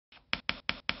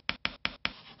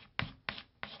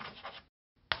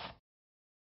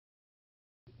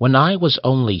When I was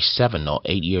only 7 or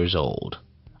 8 years old,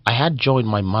 I had joined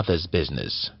my mother's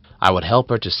business. I would help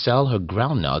her to sell her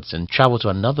groundnuts and travel to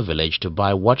another village to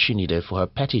buy what she needed for her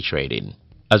petty trading.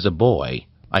 As a boy,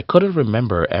 I couldn't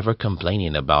remember ever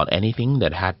complaining about anything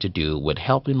that had to do with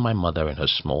helping my mother in her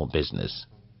small business.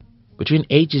 Between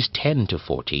ages 10 to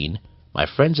 14, my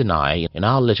friends and I in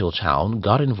our little town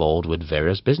got involved with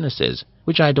various businesses,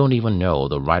 which I don't even know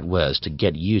the right words to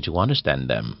get you to understand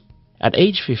them. At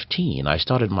age 15, I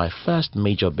started my first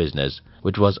major business,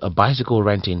 which was a bicycle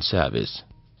renting service.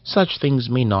 Such things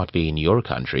may not be in your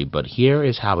country, but here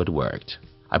is how it worked.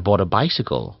 I bought a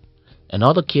bicycle, and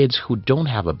other kids who don't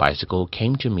have a bicycle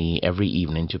came to me every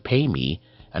evening to pay me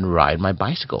and ride my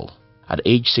bicycle. At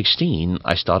age 16,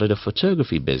 I started a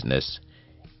photography business,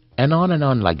 and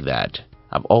on like that.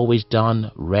 I've always done,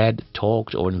 read,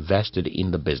 talked, or invested in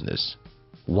the business.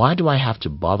 Why do I have to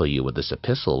bother you with this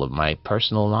epistle of my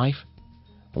personal life?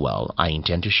 Well, I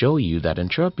intend to show you that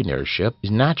entrepreneurship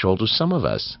is natural to some of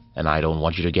us, and I don't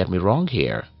want you to get me wrong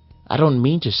here. I don't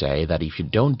mean to say that if you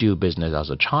don't do business as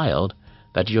a child,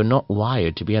 that you're not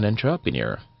wired to be an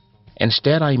entrepreneur.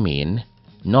 Instead, I mean,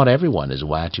 not everyone is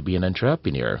wired to be an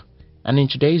entrepreneur. And in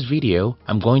today's video,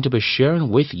 I'm going to be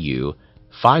sharing with you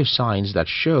 5 signs that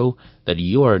show that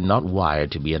you are not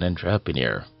wired to be an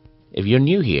entrepreneur. If you're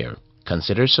new here,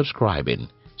 consider subscribing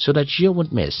so that you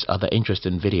won't miss other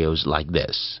interesting videos like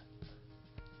this.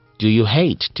 Do you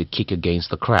hate to kick against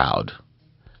the crowd?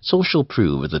 Social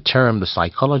proof is a term the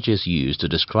psychologists use to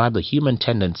describe the human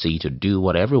tendency to do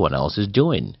what everyone else is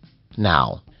doing.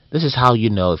 Now, this is how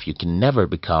you know if you can never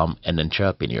become an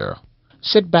entrepreneur.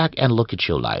 Sit back and look at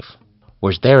your life.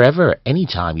 Was there ever any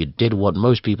time you did what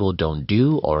most people don't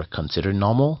do or consider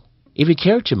normal? If you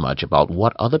care too much about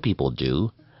what other people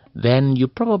do, then you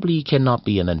probably cannot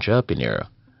be an entrepreneur,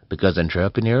 because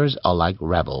entrepreneurs are like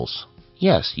rebels.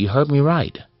 Yes, you heard me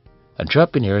right.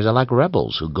 Entrepreneurs are like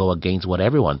rebels who go against what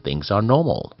everyone thinks are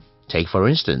normal. Take for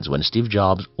instance, when Steve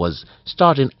Jobs was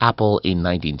starting Apple in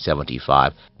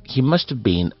 1975, he must have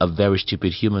been a very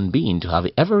stupid human being to have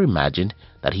ever imagined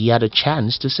that he had a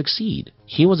chance to succeed.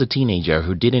 He was a teenager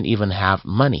who didn't even have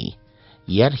money,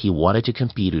 yet he wanted to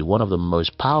compete with one of the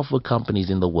most powerful companies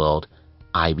in the world,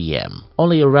 IBM.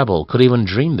 Only a rebel could even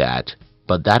dream that,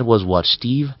 but that was what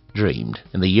Steve dreamed.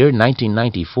 In the year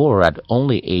 1994, at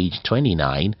only age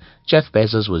 29, Jeff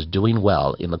Bezos was doing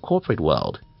well in the corporate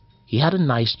world. He had a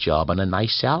nice job and a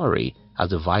nice salary as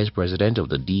the vice president of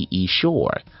the D.E.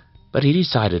 Shore, but he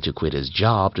decided to quit his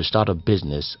job to start a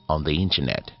business on the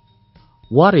internet.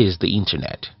 What is the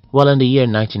internet? Well, in the year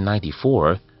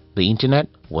 1994, the internet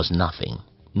was nothing.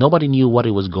 Nobody knew what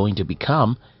it was going to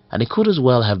become, and it could as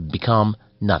well have become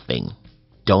nothing.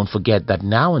 Don't forget that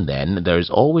now and then there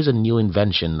is always a new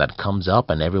invention that comes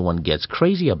up and everyone gets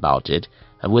crazy about it,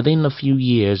 and within a few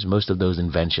years most of those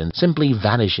inventions simply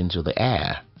vanish into the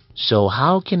air. So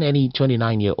how can any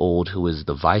 29-year-old who is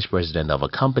the vice president of a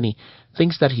company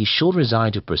thinks that he should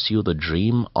resign to pursue the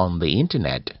dream on the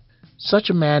internet? Such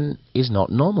a man is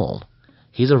not normal.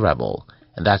 He's a rebel,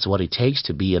 and that's what it takes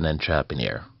to be an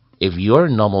entrepreneur. If you're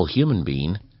a normal human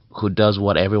being who does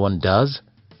what everyone does,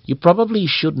 you probably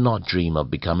should not dream of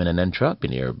becoming an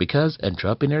entrepreneur, because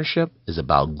entrepreneurship is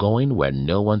about going where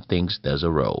no one thinks there's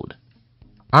a road.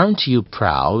 Aren't you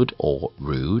proud or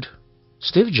rude?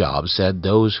 Steve Jobs said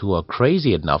those who are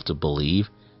crazy enough to believe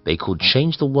they could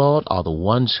change the world are the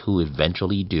ones who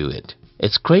eventually do it.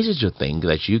 It's crazy to think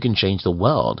that you can change the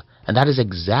world, and that is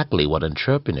exactly what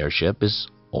entrepreneurship is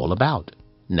all about.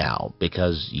 Now,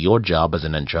 because your job as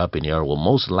an entrepreneur will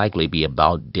most likely be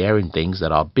about daring things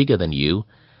that are bigger than you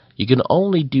can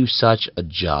only do such a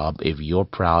job if you're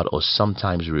proud or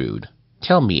sometimes rude.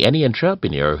 Tell me any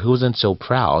entrepreneur who isn't so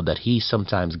proud that he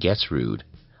sometimes gets rude,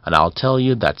 and I'll tell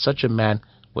you that such a man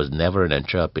was never an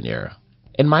entrepreneur.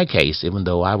 In my case, even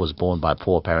though I was born by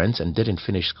poor parents and didn't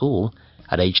finish school,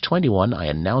 at age 21 I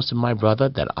announced to my brother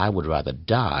that I would rather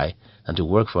die than to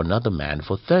work for another man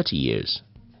for 30 years.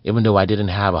 Even though I didn't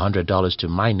have $100 to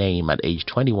my name at age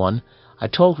 21, I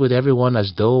talked with everyone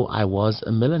as though I was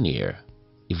a millionaire.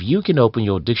 If you can open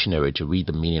your dictionary to read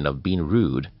the meaning of being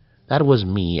rude, that was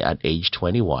me at age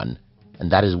 21, and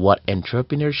that is what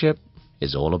entrepreneurship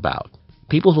is all about.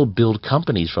 People who build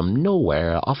companies from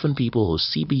nowhere are often people who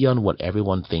see beyond what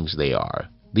everyone thinks they are.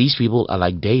 These people are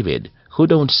like David, who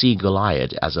don't see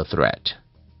Goliath as a threat.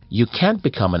 You can't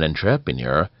become an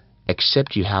entrepreneur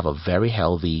except you have a very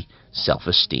healthy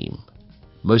self-esteem.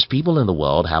 Most people in the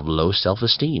world have low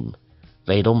self-esteem.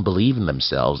 They don't believe in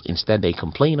themselves. Instead, they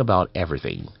complain about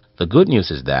everything. The good news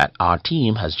is that our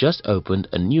team has just opened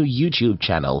a new YouTube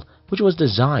channel which was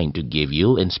designed to give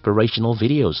you inspirational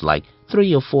videos like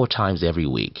 3 or 4 times every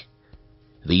week.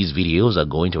 These videos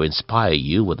are going to inspire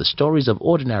you with the stories of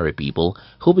ordinary people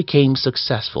who became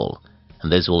successful,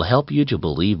 and this will help you to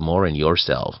believe more in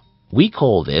yourself. We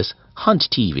call this Hunt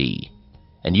TV,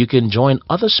 and you can join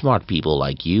other smart people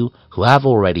like you who have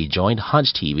already joined Hunt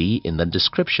TV in the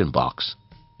description box.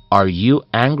 Are you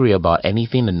angry about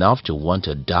anything enough to want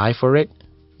to die for it?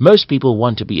 Most people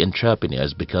want to be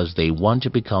entrepreneurs because they want to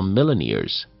become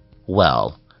millionaires.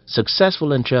 Well,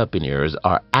 successful entrepreneurs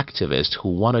are activists who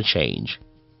want to change.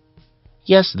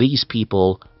 Yes, these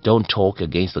people don't talk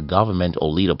against the government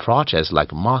or lead a protest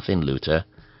like Martin Luther.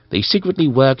 They secretly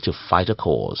work to fight a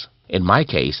cause. In my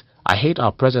case, I hate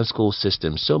our present school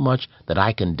system so much that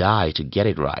I can die to get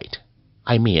it right.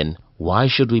 I mean, why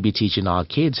should we be teaching our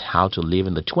kids how to live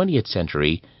in the 20th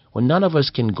century when none of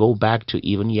us can go back to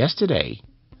even yesterday?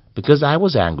 Because I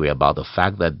was angry about the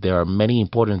fact that there are many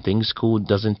important things school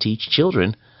doesn't teach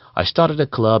children, I started a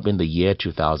club in the year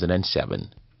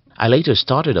 2007. I later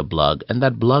started a blog, and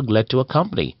that blog led to a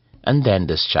company, and then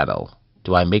this channel.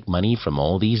 Do I make money from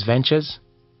all these ventures?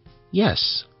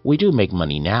 Yes, we do make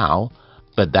money now,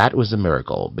 but that was a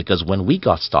miracle because when we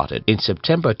got started in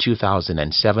September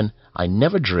 2007, I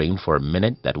never dreamed for a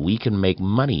minute that we can make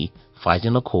money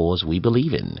fighting a cause we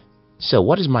believe in. So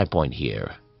what is my point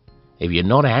here? If you're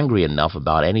not angry enough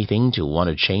about anything to want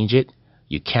to change it,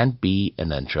 you can't be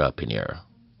an entrepreneur.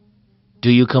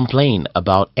 Do you complain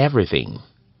about everything?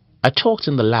 I talked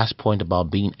in the last point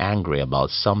about being angry about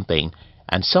something,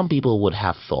 and some people would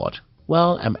have thought,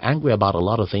 well, I'm angry about a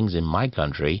lot of things in my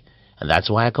country, and that's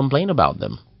why I complain about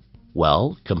them.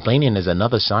 Well, complaining is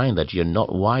another sign that you're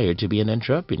not wired to be an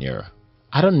entrepreneur.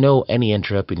 I don't know any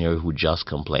entrepreneur who just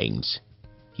complains.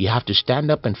 You have to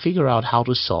stand up and figure out how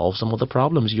to solve some of the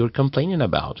problems you're complaining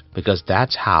about, because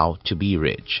that's how to be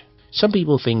rich. Some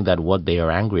people think that what they are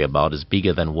angry about is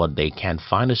bigger than what they can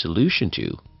find a solution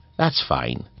to. That's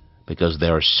fine, because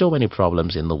there are so many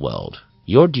problems in the world.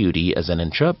 Your duty as an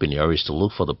entrepreneur is to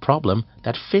look for the problem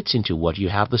that fits into what you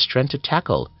have the strength to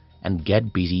tackle and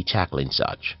get busy tackling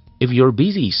such. If you're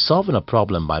busy solving a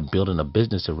problem by building a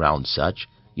business around such,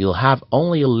 you'll have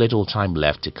only a little time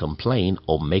left to complain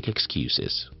or make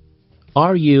excuses.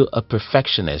 Are you a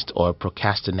perfectionist or a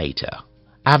procrastinator?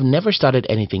 I've never started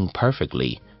anything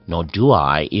perfectly, nor do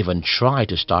I even try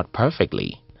to start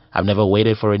perfectly. I've never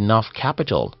waited for enough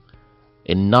capital,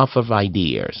 enough of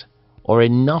ideas, or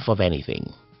enough of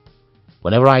anything.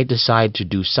 Whenever I decide to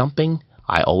do something,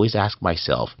 I always ask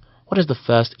myself, what is the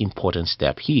first important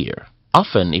step here?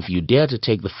 Often, if you dare to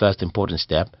take the first important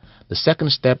step, the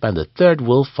second step and the third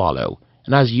will follow,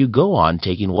 and as you go on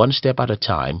taking one step at a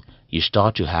time, you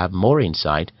start to have more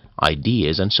insight,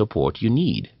 ideas, and support you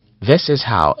need. This is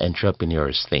how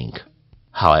entrepreneurs think.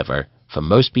 However, for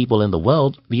most people in the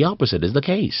world, the opposite is the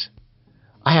case.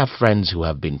 I have friends who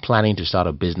have been planning to start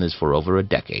a business for over a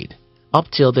decade. Up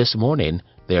till this morning,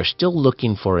 they are still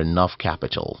looking for enough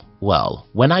capital. Well,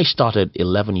 when I started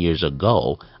 11 years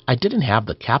ago, I didn't have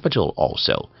the capital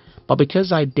also, but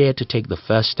because I dared to take the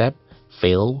first step,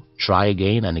 fail, try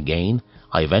again and again,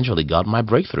 I eventually got my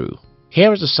breakthrough.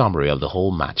 Here is a summary of the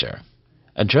whole matter.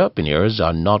 Entrepreneurs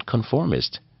are not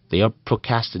conformists. They are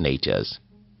procrastinators.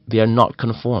 They are not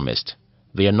conformists.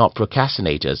 They are not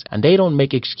procrastinators, and they don't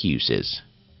make excuses.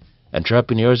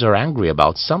 Entrepreneurs are angry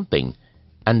about something,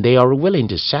 and they are willing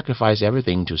to sacrifice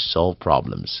everything to solve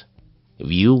problems.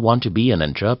 If you want to be an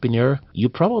entrepreneur, you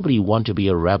probably want to be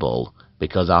a rebel,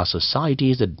 because our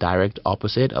society is the direct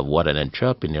opposite of what an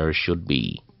entrepreneur should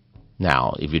be.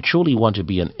 Now, if you truly want to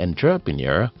be an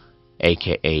entrepreneur,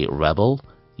 aka rebel,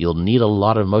 you'll need a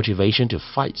lot of motivation to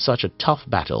fight such a tough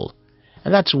battle,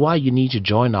 and that's why you need to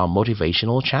join our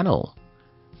motivational channel.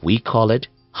 We call it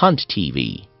Hunt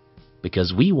TV,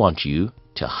 because we want you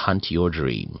to hunt your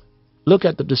dream. Look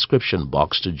at the description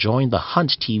box to join the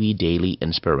Hunt TV Daily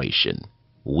Inspiration.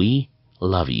 We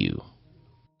love you.